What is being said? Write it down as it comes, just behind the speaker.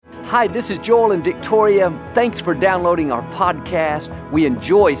Hi, this is Joel and Victoria. Thanks for downloading our podcast. We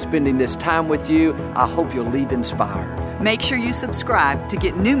enjoy spending this time with you. I hope you'll leave inspired. Make sure you subscribe to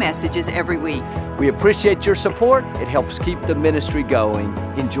get new messages every week. We appreciate your support. It helps keep the ministry going.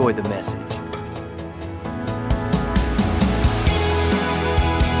 Enjoy the message.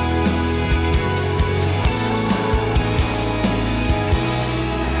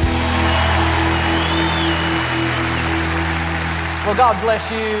 Well, God bless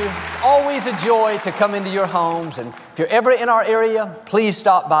you. It's always a joy to come into your homes. And if you're ever in our area, please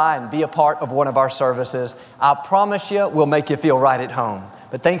stop by and be a part of one of our services. I promise you, we'll make you feel right at home.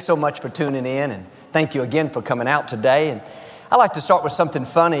 But thanks so much for tuning in. And thank you again for coming out today. And I like to start with something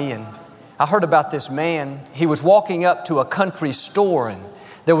funny. And I heard about this man. He was walking up to a country store, and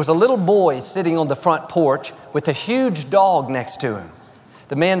there was a little boy sitting on the front porch with a huge dog next to him.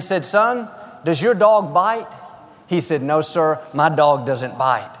 The man said, "Son, does your dog bite?" He said, "No, sir, my dog doesn't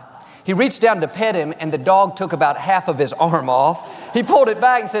bite." He reached down to pet him, and the dog took about half of his arm off. He pulled it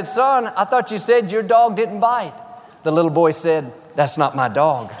back and said, "Son, I thought you said your dog didn't bite." The little boy said, "That's not my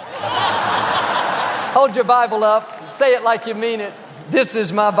dog." Hold your Bible up. Say it like you mean it. This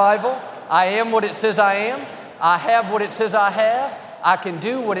is my Bible. I am what it says I am. I have what it says I have. I can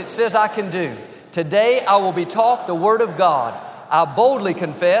do what it says I can do. Today I will be taught the Word of God. I boldly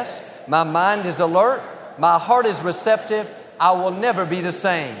confess. My mind is alert. My heart is receptive. I will never be the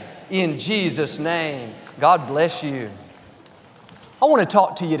same. In Jesus' name, God bless you. I want to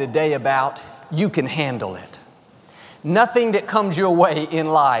talk to you today about you can handle it. Nothing that comes your way in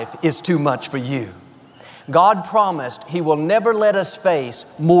life is too much for you. God promised He will never let us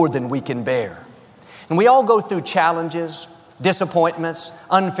face more than we can bear. And we all go through challenges, disappointments,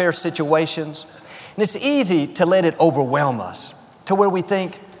 unfair situations. And it's easy to let it overwhelm us to where we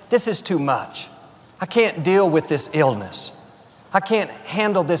think, this is too much. I can't deal with this illness. I can't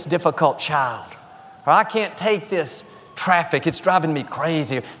handle this difficult child. Or I can't take this traffic. It's driving me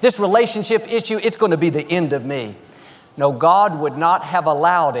crazy. This relationship issue, it's going to be the end of me. No, God would not have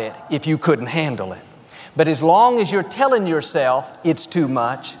allowed it if you couldn't handle it. But as long as you're telling yourself it's too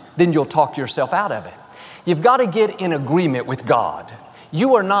much, then you'll talk yourself out of it. You've got to get in agreement with God.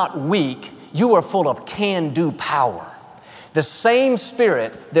 You are not weak. You are full of can-do power. The same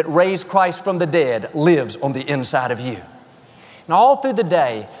Spirit that raised Christ from the dead lives on the inside of you. And all through the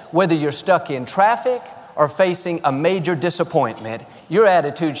day, whether you're stuck in traffic or facing a major disappointment, your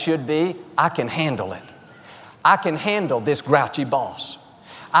attitude should be, I can handle it. I can handle this grouchy boss.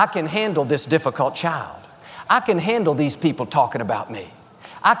 I can handle this difficult child. I can handle these people talking about me.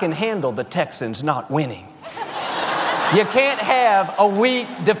 I can handle the Texans not winning. You can't have a weak,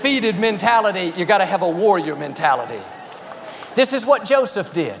 defeated mentality. You got to have a warrior mentality. This is what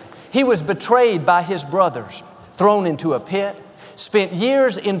Joseph did. He was betrayed by his brothers, thrown into a pit, spent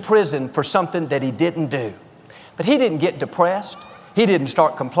years in prison for something that he didn't do. But he didn't get depressed. He didn't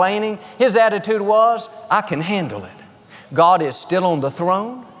start complaining. His attitude was, I can handle it. God is still on the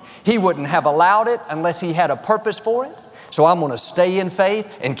throne. He wouldn't have allowed it unless He had a purpose for it. So I'm going to stay in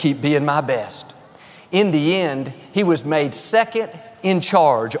faith and keep being my best. In the end, he was made second in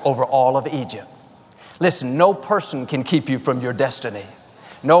charge over all of Egypt. Listen, no person can keep you from your destiny.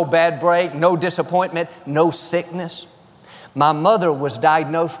 No bad break, no disappointment, no sickness. My mother was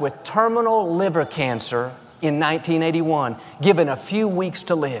diagnosed with terminal liver cancer in 1981, given a few weeks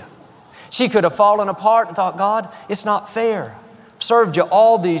to live. She could have fallen apart and thought, God, it's not fair. I've served you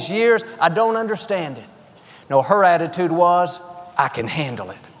all these years. I don't understand it. No, her attitude was, I can handle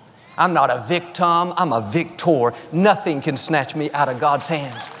it. I'm not a victim, I'm a victor. Nothing can snatch me out of God's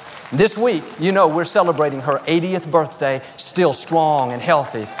hands. This week, you know, we're celebrating her 80th birthday, still strong and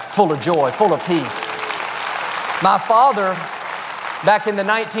healthy, full of joy, full of peace. My father, back in the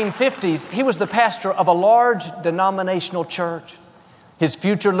 1950s, he was the pastor of a large denominational church. His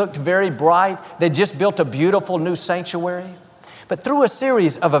future looked very bright. They just built a beautiful new sanctuary. But through a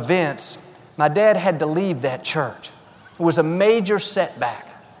series of events, my dad had to leave that church. It was a major setback,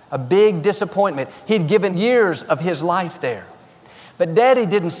 a big disappointment. He'd given years of his life there. But Daddy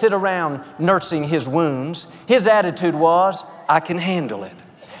didn't sit around nursing his wounds. His attitude was, I can handle it.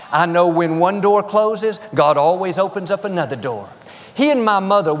 I know when one door closes, God always opens up another door. He and my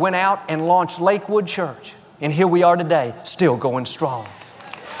mother went out and launched Lakewood Church. And here we are today, still going strong.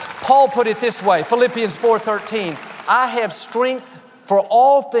 Paul put it this way, Philippians 4:13, I have strength for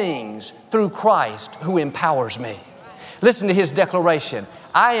all things through Christ who empowers me. Listen to his declaration.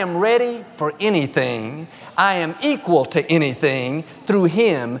 I am ready for anything. I am equal to anything through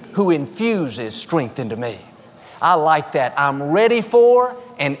Him who infuses strength into me. I like that. I'm ready for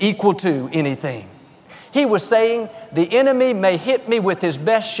and equal to anything. He was saying, the enemy may hit me with his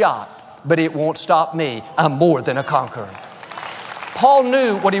best shot, but it won't stop me. I'm more than a conqueror. Paul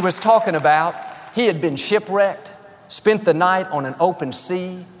knew what he was talking about. He had been shipwrecked, spent the night on an open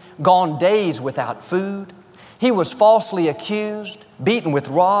sea, gone days without food. He was falsely accused, beaten with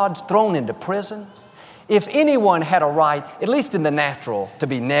rods, thrown into prison. If anyone had a right, at least in the natural, to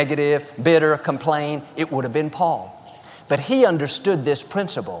be negative, bitter, complain, it would have been Paul. But he understood this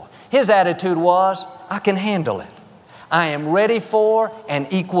principle. His attitude was, I can handle it. I am ready for and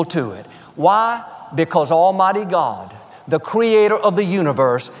equal to it. Why? Because Almighty God, the creator of the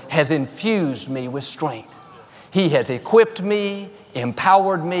universe, has infused me with strength. He has equipped me,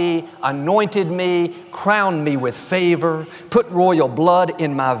 empowered me, anointed me, crowned me with favor, put royal blood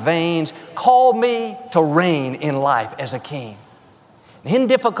in my veins, called me to reign in life as a king. In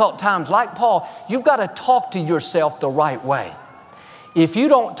difficult times, like Paul, you've got to talk to yourself the right way. If you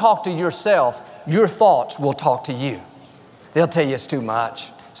don't talk to yourself, your thoughts will talk to you. They'll tell you it's too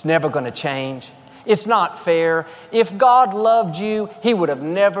much. It's never going to change. It's not fair. If God loved you, He would have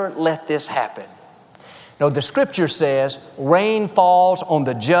never let this happen. No, the Scripture says, rain falls on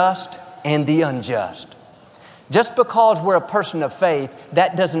the just and the unjust. Just because we're a person of faith,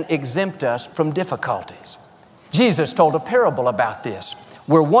 that doesn't exempt us from difficulties. Jesus told a parable about this,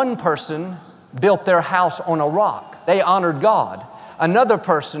 where one person built their house on a rock. They honored God. Another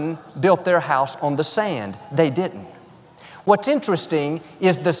person built their house on the sand. They didn't. What's interesting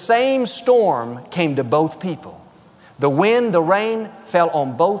is the same storm came to both people. The wind, the rain fell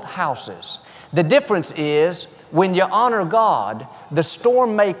on both houses. The difference is when you honor God, the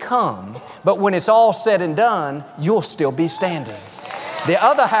storm may come, but when it's all said and done, you'll still be standing. The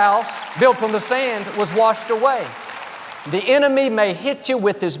other house, built on the sand, was washed away. The enemy may hit you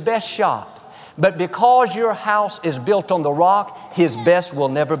with his best shot, but because your house is built on the rock, his best will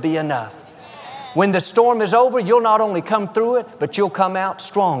never be enough. When the storm is over, you'll not only come through it, but you'll come out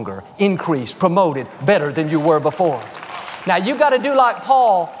stronger, increased, promoted, better than you were before. Now, you've got to do like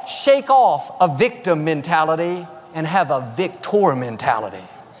Paul, shake off a victim mentality and have a victor mentality.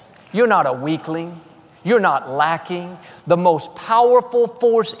 You're not a weakling. You're not lacking. The most powerful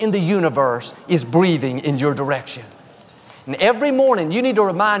force in the universe is breathing in your direction. And every morning you need to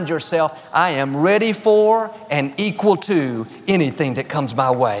remind yourself, I am ready for and equal to anything that comes my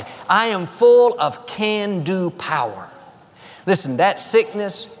way. I am full of can-do power. Listen, that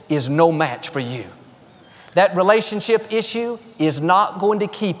sickness is no match for you. That relationship issue is not going to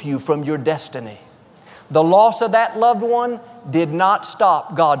keep you from your destiny. The loss of that loved one did not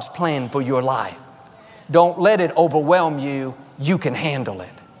stop God's plan for your life. Don't let it overwhelm you. You can handle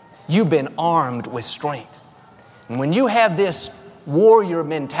it. You've been armed with strength. And when you have this warrior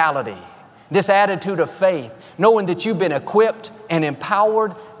mentality, this attitude of faith, knowing that you've been equipped and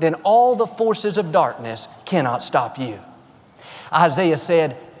empowered, then all the forces of darkness cannot stop you. Isaiah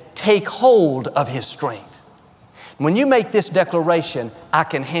said, take hold of His strength. When you make this declaration, I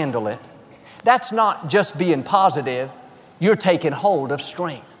can handle it, that's not just being positive, you're taking hold of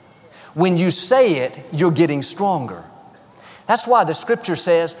strength. When you say it, you're getting stronger. That's why the Scripture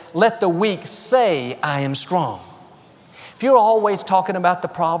says, let the weak say, I am strong. If you're always talking about the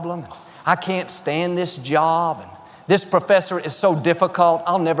problem, I can't stand this job, and this professor is so difficult,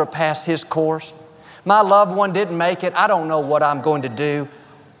 I'll never pass his course. My loved one didn't make it, I don't know what I'm going to do.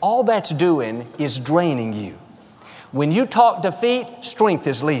 All that's doing is draining you. When you talk defeat, strength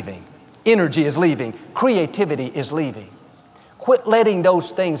is leaving, energy is leaving, creativity is leaving. Quit letting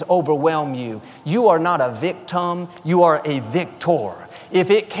those things overwhelm you. You are not a victim, you are a victor.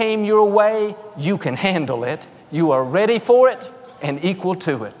 If it came your way, you can handle it. You are ready for it and equal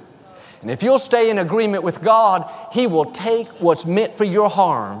to it. And if you'll stay in agreement with God, He will take what's meant for your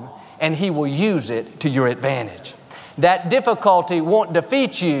harm and He will use it to your advantage. That difficulty won't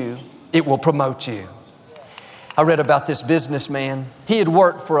defeat you, it will promote you. I read about this businessman. He had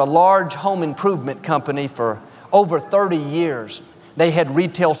worked for a large home improvement company for over 30 years. They had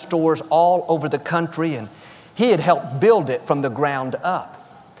retail stores all over the country, and he had helped build it from the ground up.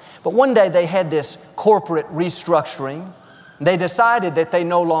 But one day they had this corporate restructuring. They decided that they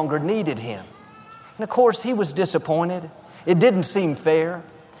no longer needed him. And of course, he was disappointed. It didn't seem fair.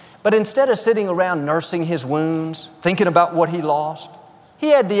 But instead of sitting around nursing his wounds, thinking about what he lost, he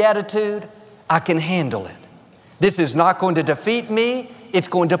had the attitude, I can handle it. This is not going to defeat me, it's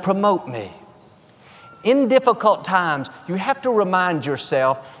going to promote me. In difficult times, you have to remind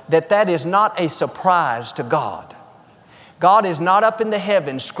yourself that that is not a surprise to God. God is not up in the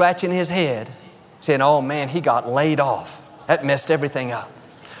heavens scratching His head saying, oh man, he got laid off. That messed everything up.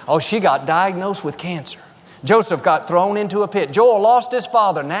 Oh, she got diagnosed with cancer. Joseph got thrown into a pit. Joel lost his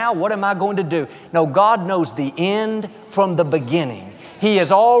father. Now what am I going to do? No, God knows the end from the beginning. He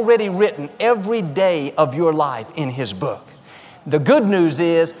has already written every day of your life in His book. The good news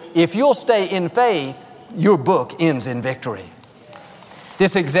is, if you'll stay in faith, your book ends in victory.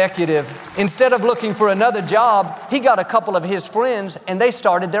 This executive, instead of looking for another job, he got a couple of his friends and they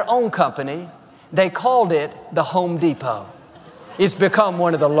started their own company. They called it the Home Depot. It's become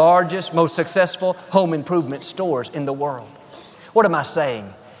one of the largest, most successful home improvement stores in the world. What am I saying?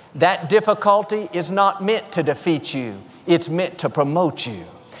 That difficulty is not meant to defeat you. It's meant to promote you.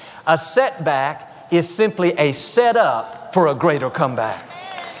 A setback is simply a setup for a greater comeback.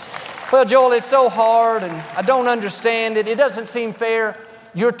 Well, Joel, it's so hard and I don't understand it. It doesn't seem fair.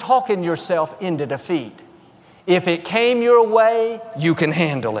 You're talking yourself into defeat. If it came your way, you can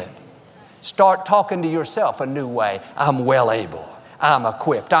handle it. Start talking to yourself a new way. I'm well able. I'm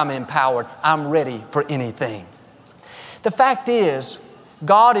equipped. I'm empowered. I'm ready for anything. The fact is,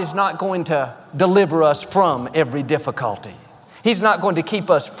 God is not going to deliver us from every difficulty. He's not going to keep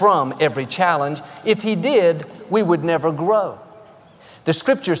us from every challenge. If He did, we would never grow. The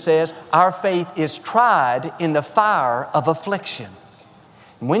Scripture says our faith is tried in the fire of affliction.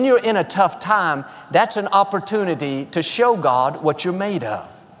 When you're in a tough time, that's an opportunity to show God what you're made of.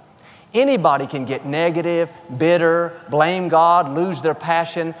 Anybody can get negative, bitter, blame God, lose their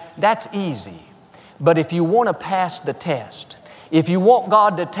passion. That's easy. But if you want to pass the test, if you want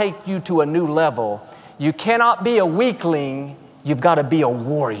God to take you to a new level, you cannot be a weakling, you've got to be a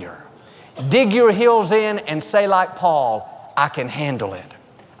warrior. Dig your heels in and say like Paul, I can handle it.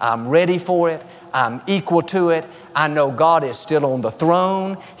 I'm ready for it. I'm equal to it. I know God is still on the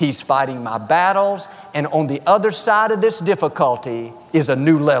throne. He's fighting my battles. And on the other side of this difficulty is a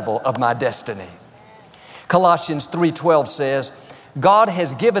new level of my destiny. Colossians 3:12 says, God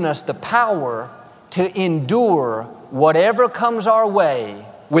has given us the power to endure whatever comes our way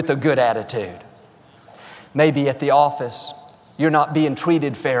with a good attitude. Maybe at the office, you're not being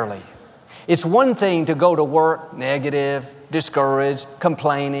treated fairly. It's one thing to go to work negative, discouraged,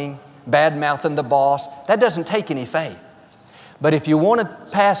 complaining, bad-mouthing the boss. That doesn't take any faith. But if you want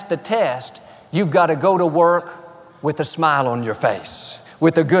to pass the test, you've got to go to work with a smile on your face,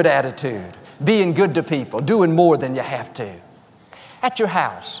 with a good attitude, being good to people, doing more than you have to. At your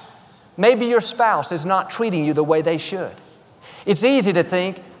house, maybe your spouse is not treating you the way they should. It's easy to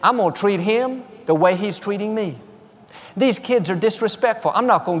think, I'm going to treat him the way he's treating me. These kids are disrespectful. I'm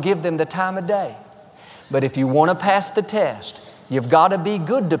not going to give them the time of day. But if you want to pass the test, you've got to be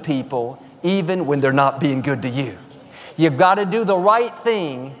good to people even when they're not being good to you. You've got to do the right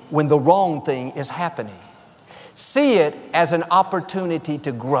thing when the wrong thing is happening. See it as an opportunity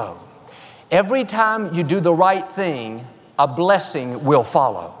to grow. Every time you do the right thing, a blessing will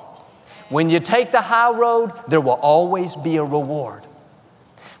follow. When you take the high road, there will always be a reward.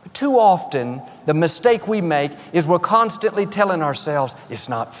 But too often, the mistake we make is we're constantly telling ourselves, it's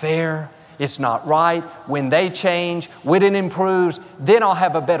not fair, it's not right. When they change, when it improves, then I'll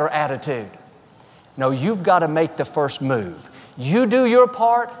have a better attitude. No, you've got to make the first move. You do your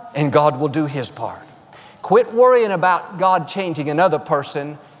part, and God will do His part. Quit worrying about God changing another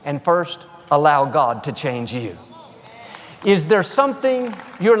person, and first allow God to change you. Is there something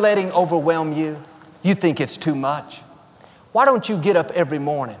you're letting overwhelm you? You think it's too much? Why don't you get up every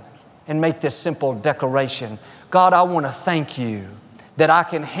morning and make this simple declaration? God, I want to thank You that I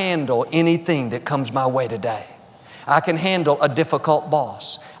can handle anything that comes my way today. I can handle a difficult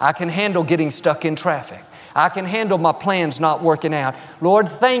boss. I can handle getting stuck in traffic. I can handle my plans not working out. Lord,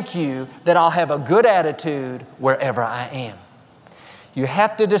 thank You that I'll have a good attitude wherever I am. You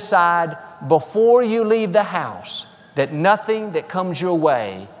have to decide before you leave the house that nothing that comes your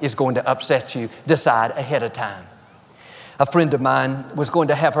way is going to upset you. Decide ahead of time. A friend of mine was going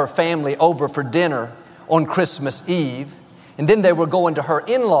to have her family over for dinner on Christmas Eve, and then they were going to her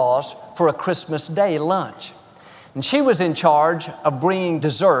in-laws for a Christmas Day lunch. And she was in charge of bringing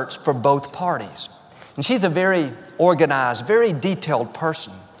desserts for both parties. And she's a very organized, very detailed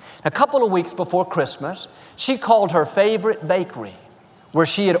person. A couple of weeks before Christmas, she called her favorite bakery, where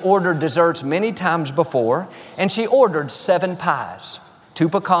she had ordered desserts many times before, and she ordered 7 pies, 2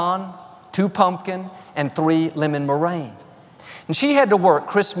 pecan, 2 pumpkin, and 3 lemon meringue. And she had to work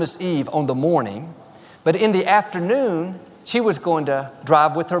Christmas Eve on the morning, but in the afternoon, she was going to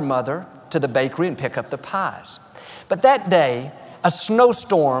drive with her mother to the bakery and pick up the pies. But that day, a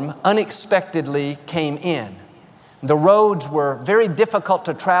snowstorm unexpectedly came in. The roads were very difficult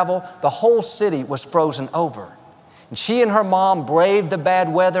to travel. The whole city was frozen over. And she and her mom braved the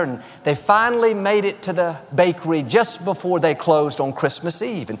bad weather, and they finally made it to the bakery just before they closed on Christmas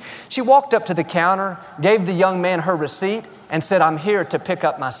Eve. And she walked up to the counter, gave the young man her receipt, and said, "I'm here to pick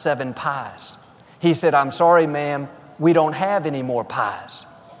up my 7 pies." He said, "I'm sorry, ma'am, we don't have any more pies."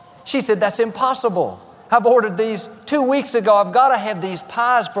 She said, "That's impossible. I've ordered these 2 weeks ago. I've got to have these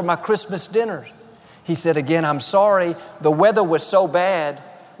pies for my Christmas dinners." He said again, "I'm sorry, the weather was so bad,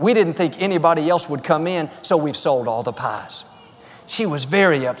 we didn't think anybody else would come in, so we've sold all the pies." She was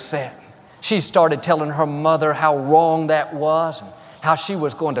very upset. She started telling her mother how wrong that was, and how she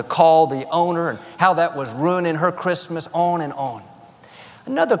was going to call the owner, and how that was ruining her Christmas, on and on.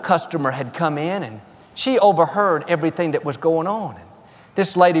 Another customer had come in, and she overheard everything that was going on. And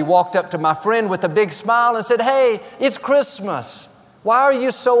this lady walked up to my friend with a big smile and said, "Hey, it's Christmas. Why are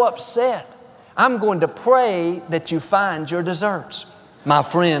you so upset? I'm going to pray that you find your desserts." My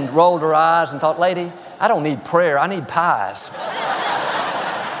friend rolled her eyes and thought, "Lady, I don't need prayer, I need pies."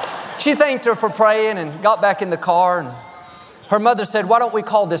 She thanked her for praying and got back in the car, and her mother said, "Why don't we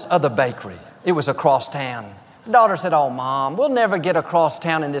call this other bakery?" It was across town. The daughter said, "Oh, Mom, we'll never get across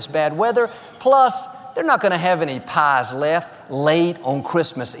town in this bad weather. Plus, they're not going to have any pies left late on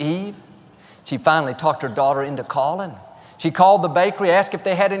Christmas Eve." She finally talked her daughter into calling. She called the bakery, asked if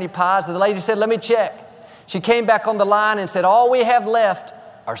they had any pies, and the lady said, "Let me check." She came back on the line and said, "All we have left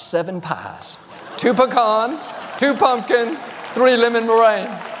are 7 pies. 2 pecan, 2 pumpkin, 3 lemon meringue."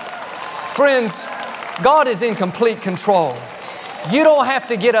 Friends, God is in complete control. You don't have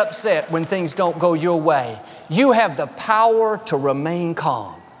to get upset when things don't go your way. You have the power to remain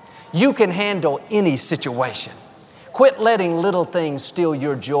calm. You can handle any situation. Quit letting little things steal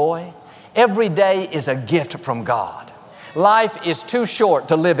your joy. Every day is a gift from God. Life is too short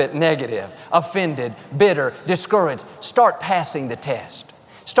to live it negative, offended, bitter, discouraged. Start passing the test.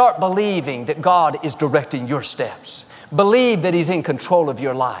 Start believing that God is directing your steps. Believe that He's in control of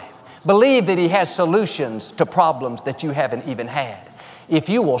your life. Believe that He has solutions to problems that you haven't even had. If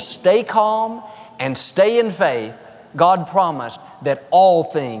you will stay calm and stay in faith, God promised that all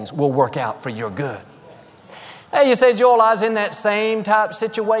things will work out for your good. Hey, you say, "Joel, I was in that same type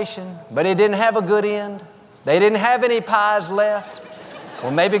situation, but it didn't have a good end. They didn't have any pies left."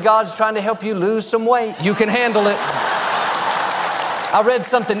 Well, maybe God's trying to help you lose some weight. You can handle it. I read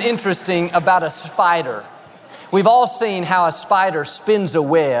something interesting about a spider. We've all seen how a spider spins a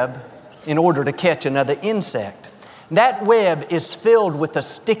web in order to catch another insect. That web is filled with a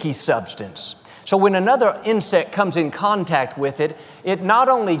sticky substance. So when another insect comes in contact with it, it not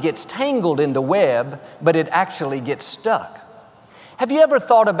only gets tangled in the web, but it actually gets stuck. Have you ever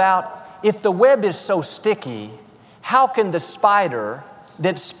thought about, if the web is so sticky, how can the spider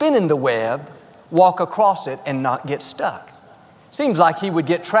that's spinning the web walk across it and not get stuck? Seems like he would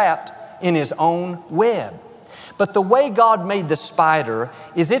get trapped in his own web. But the way God made the spider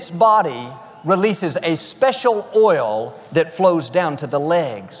is its body releases a special oil that flows down to the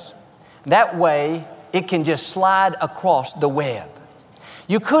legs. That way, it can just slide across the web.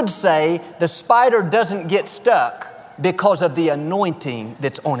 You could say the spider doesn't get stuck because of the anointing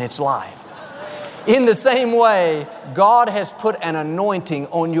that's on its life. In the same way, God has put an anointing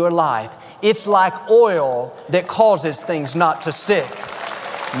on your life. It's like oil that causes things not to stick.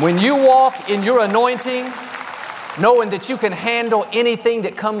 When you walk in your anointing, knowing that you can handle anything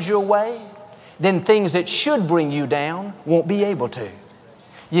that comes your way, then things that should bring you down won't be able to.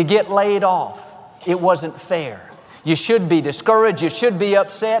 You get laid off. It wasn't fair. You should be discouraged. You should be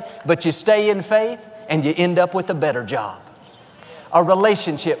upset, but you stay in faith and you end up with a better job. A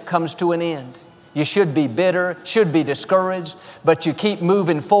relationship comes to an end. You should be bitter, should be discouraged, but you keep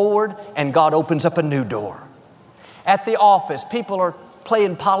moving forward and God opens up a new door. At the office, people are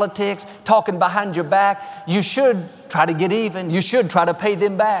playing politics, talking behind your back. You should try to get even. You should try to pay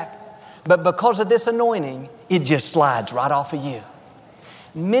them back. But because of this anointing, it just slides right off of you.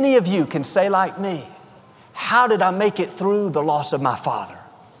 Many of you can say like me, how did I make it through the loss of my father?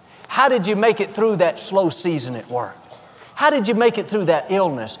 How did you make it through that slow season at work? How did you make it through that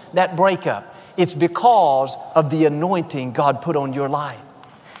illness, that breakup? It's because of the anointing God put on your life.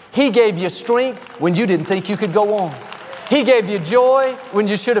 He gave you strength when you didn't think you could go on. He gave you joy when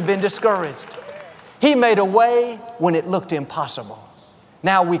you should have been discouraged. He made a way when it looked impossible.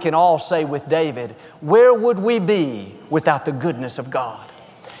 Now we can all say with David, where would we be without the goodness of God?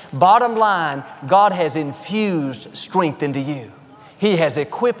 Bottom line, God has infused strength into you. He has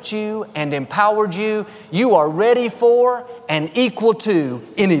equipped you and empowered you. You are ready for and equal to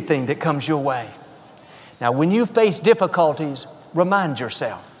anything that comes your way. Now, when you face difficulties, remind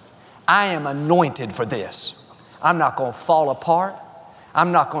yourself, I am anointed for this. I'm not going to fall apart.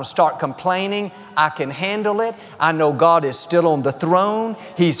 I'm not going to start complaining. I can handle it. I know God is still on the throne.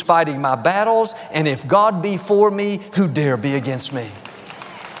 He's fighting my battles. And if God be for me, who dare be against me?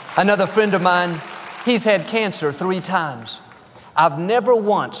 Another friend of mine, he's had cancer 3 times. I've never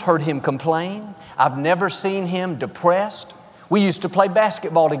once heard him complain. I've never seen him depressed. We used to play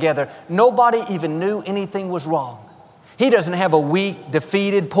basketball together. Nobody even knew anything was wrong. He doesn't have a weak,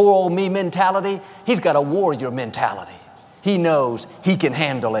 defeated, poor old me mentality. He's got a warrior mentality. He knows he can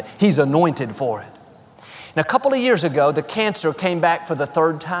handle it. He's anointed for it. And a couple of years ago, the cancer came back for the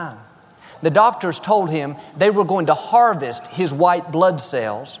 3rd time. The doctors told him they were going to harvest his white blood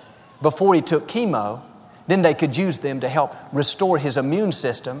cells before he took chemo. Then they could use them to help restore his immune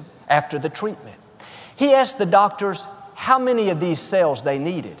system after the treatment. He asked the doctors how many of these cells they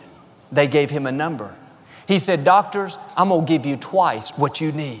needed. They gave him a number. He said, "Doctors, I'm going to give you twice what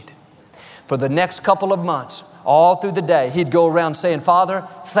you need." For the next couple of months, all through the day, he'd go around saying, "Father,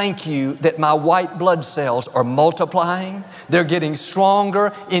 thank you that my white blood cells are multiplying. They're getting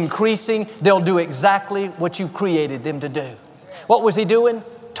stronger, increasing. They'll do exactly what you created them to do." What was he doing?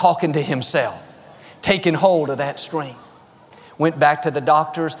 Talking to himself, taking hold of that strength. Went back to the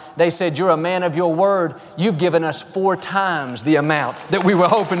doctors. They said, "You're a man of your word. You've given us 4 times the amount that we were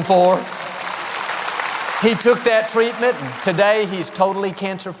hoping for." He took that treatment, and today he's totally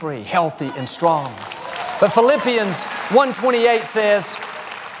cancer-free, healthy and strong. But Philippians 1:28 says,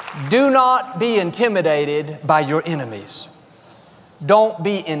 "Do not be intimidated by your enemies." Don't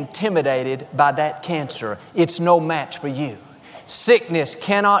be intimidated by that cancer. It's no match for you. Sickness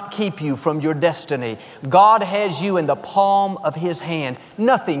cannot keep you from your destiny. God has you in the palm of His hand.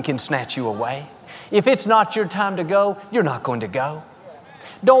 Nothing can snatch you away. If it's not your time to go, you're not going to go.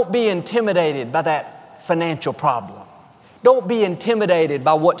 Don't be intimidated by that financial problem. Don't be intimidated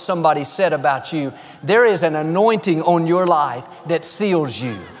by what somebody said about you. There is an anointing on your life that seals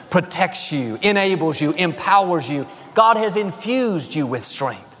you, protects you, enables you, empowers you. God has infused you with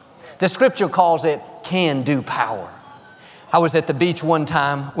strength. The Scripture calls it can-do power. I was at the beach one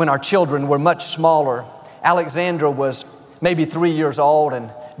time when our children were much smaller. Alexandra was maybe 3 years old and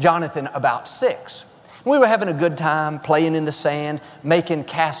Jonathan about 6. We were having a good time playing in the sand, making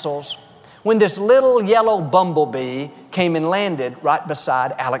castles, when this little yellow bumblebee came and landed right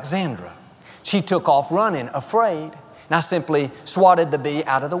beside Alexandra. She took off running, afraid, and I simply swatted the bee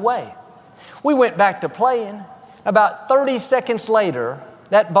out of the way. We went back to playing. About 30 seconds later,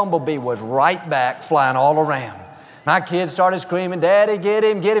 that bumblebee was right back flying all around. My kids started screaming, "Daddy, get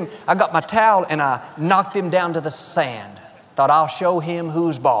him, get him." I got my towel and I knocked him down to the sand. Thought, I'll show him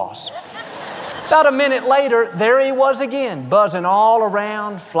who's boss. About a minute later, there he was again, buzzing all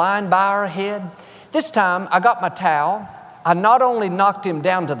around, flying by our head. This time, I got my towel. I not only knocked him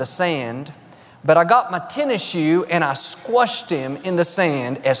down to the sand, but I got my tennis shoe and I squashed him in the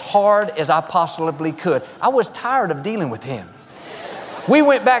sand as hard as I possibly could. I was tired of dealing with him. We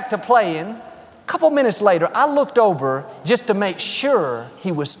went back to playing. A couple minutes later, I looked over just to make sure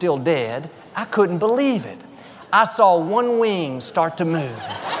he was still dead. I couldn't believe it. I saw one wing start to move.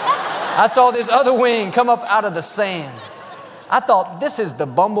 I saw this other wing come up out of the sand. I thought, this is the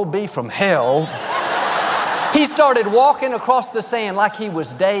bumblebee from hell. He started walking across the sand like he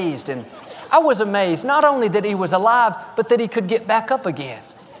was dazed, and I was amazed, not only that he was alive, but that he could get back up again.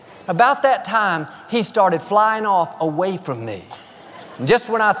 About that time, he started flying off away from me. And just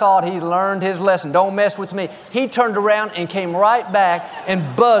when I thought he learned his lesson, don't mess with me, he turned around and came right back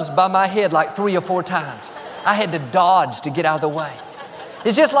and buzzed by my head like 3 or 4 times. I had to dodge to get out of the way.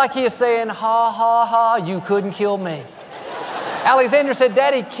 It's just like he is saying, "Ha, ha, ha, you couldn't kill me." Alexandra said,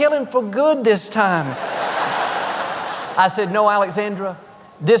 "Daddy, kill him for good this time." I said, "No, Alexandra,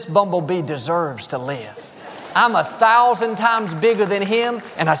 this bumblebee deserves to live. I'm 1,000 times bigger than him,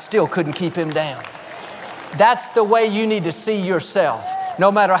 and I still couldn't keep him down." That's the way you need to see yourself.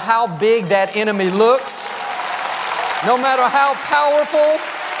 No matter how big that enemy looks, no matter how powerful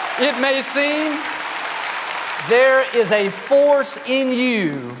it may seem, there is a force in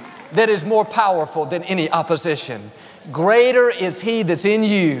you that is more powerful than any opposition. Greater is He that's in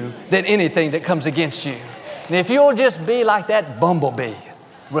you than anything that comes against you. And if you'll just be like that bumblebee,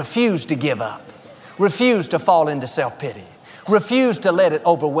 refuse to give up, refuse to fall into self-pity, refuse to let it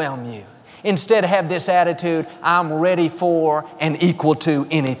overwhelm you. Instead, have this attitude, I'm ready for and equal to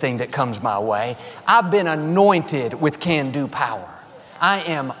anything that comes my way. I've been anointed with can-do power. I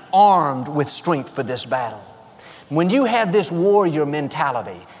am armed with strength for this battle. When you have this warrior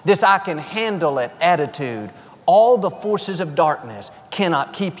mentality, this I can handle it attitude, all the forces of darkness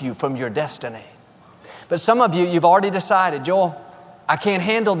cannot keep you from your destiny. But some of you, you've already decided, Joel, I can't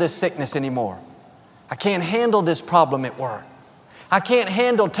handle this sickness anymore. I can't handle this problem at work. I can't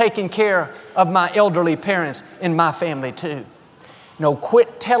handle taking care of my elderly parents in my family too. No,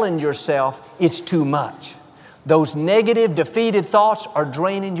 quit telling yourself it's too much. Those negative, defeated thoughts are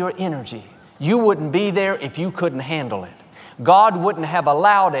draining your energy. You wouldn't be there if you couldn't handle it. God wouldn't have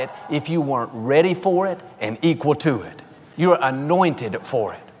allowed it if you weren't ready for it and equal to it. You're anointed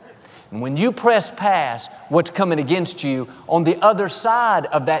for it. And when you press past what's coming against you, on the other side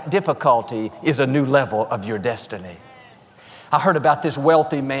of that difficulty is a new level of your destiny. I heard about this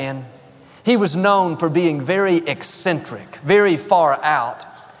wealthy man. He was known for being very eccentric, very far out.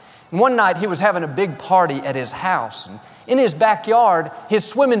 And one night he was having a big party at his house. And in his backyard, his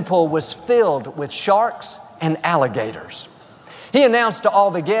swimming pool was filled with sharks and alligators. He announced to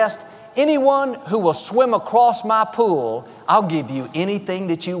all the guests, anyone who will swim across my pool, I'll give you anything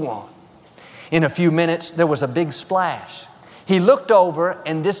that you want. In a few minutes, there was a big splash. He looked over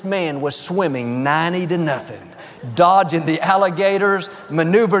and this man was swimming 90-0, dodging the alligators,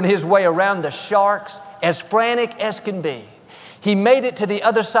 maneuvering his way around the sharks, as frantic as can be. He made it to the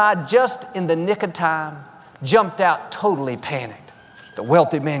other side just in the nick of time, jumped out totally panicked. The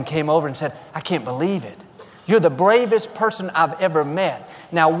wealthy man came over and said, I can't believe it. You're the bravest person I've ever met.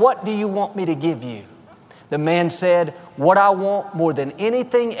 Now, what do you want me to give you? The man said, what I want more than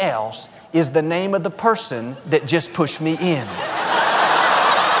anything else is the name of the person that just pushed me in.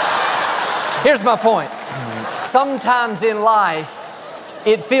 Here's my point. Sometimes in life,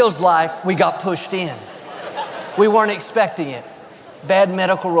 it feels like we got pushed in. We weren't expecting it. Bad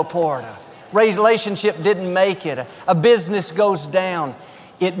medical report, a relationship didn't make it, a business goes down.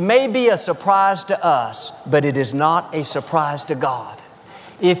 It may be a surprise to us, but it is not a surprise to God.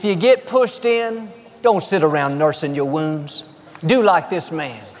 If you get pushed in, don't sit around nursing your wounds. Do like this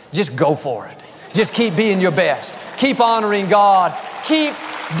man. Just go for it. Just keep being your best. Keep honoring God. Keep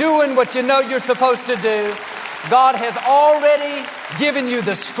doing what you know you're supposed to do. God has already given you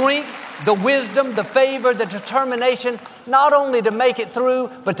the strength, the wisdom, the favor, the determination, not only to make it through,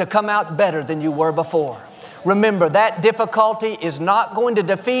 but to come out better than you were before. Remember, that difficulty is not going to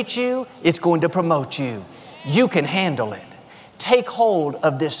defeat you. It's going to promote you. You can handle it. Take hold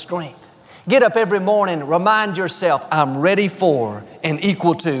of this strength. Get up every morning, remind yourself, I'm ready for and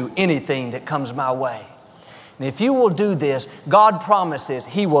equal to anything that comes my way. And if you will do this, God promises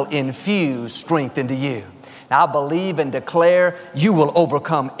He will infuse strength into you. Now, I believe and declare you will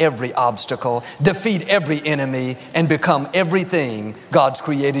overcome every obstacle, defeat every enemy, and become everything God's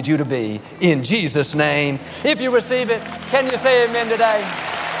created you to be. In Jesus' name. If you receive it, can you say amen today?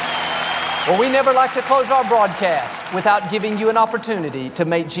 Well, we never like to close our broadcast without giving you an opportunity to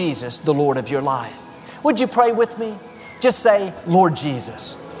make Jesus the Lord of your life. Would you pray with me? Just say, Lord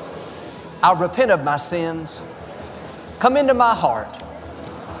Jesus, I repent of my sins. Come into my heart.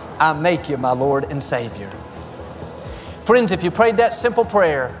 I make you my Lord and Savior. Friends, if you prayed that simple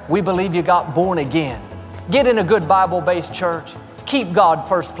prayer, we believe you got born again. Get in a good Bible-based church. Keep God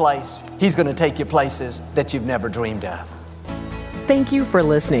first place. He's going to take you places that you've never dreamed of. Thank you for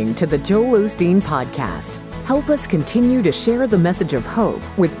listening to the Joel Osteen Podcast. Help us continue to share the message of hope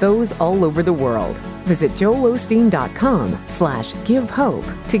with those all over the world. Visit joelosteen.com/give hope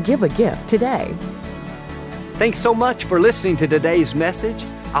to give a gift today. Thanks so much for listening to today's message.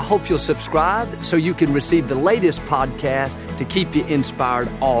 I hope you'll subscribe so you can receive the latest podcast to keep you inspired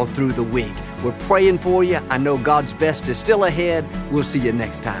all through the week. We're praying for you. I know God's best is still ahead. We'll see you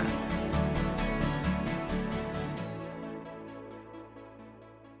next time.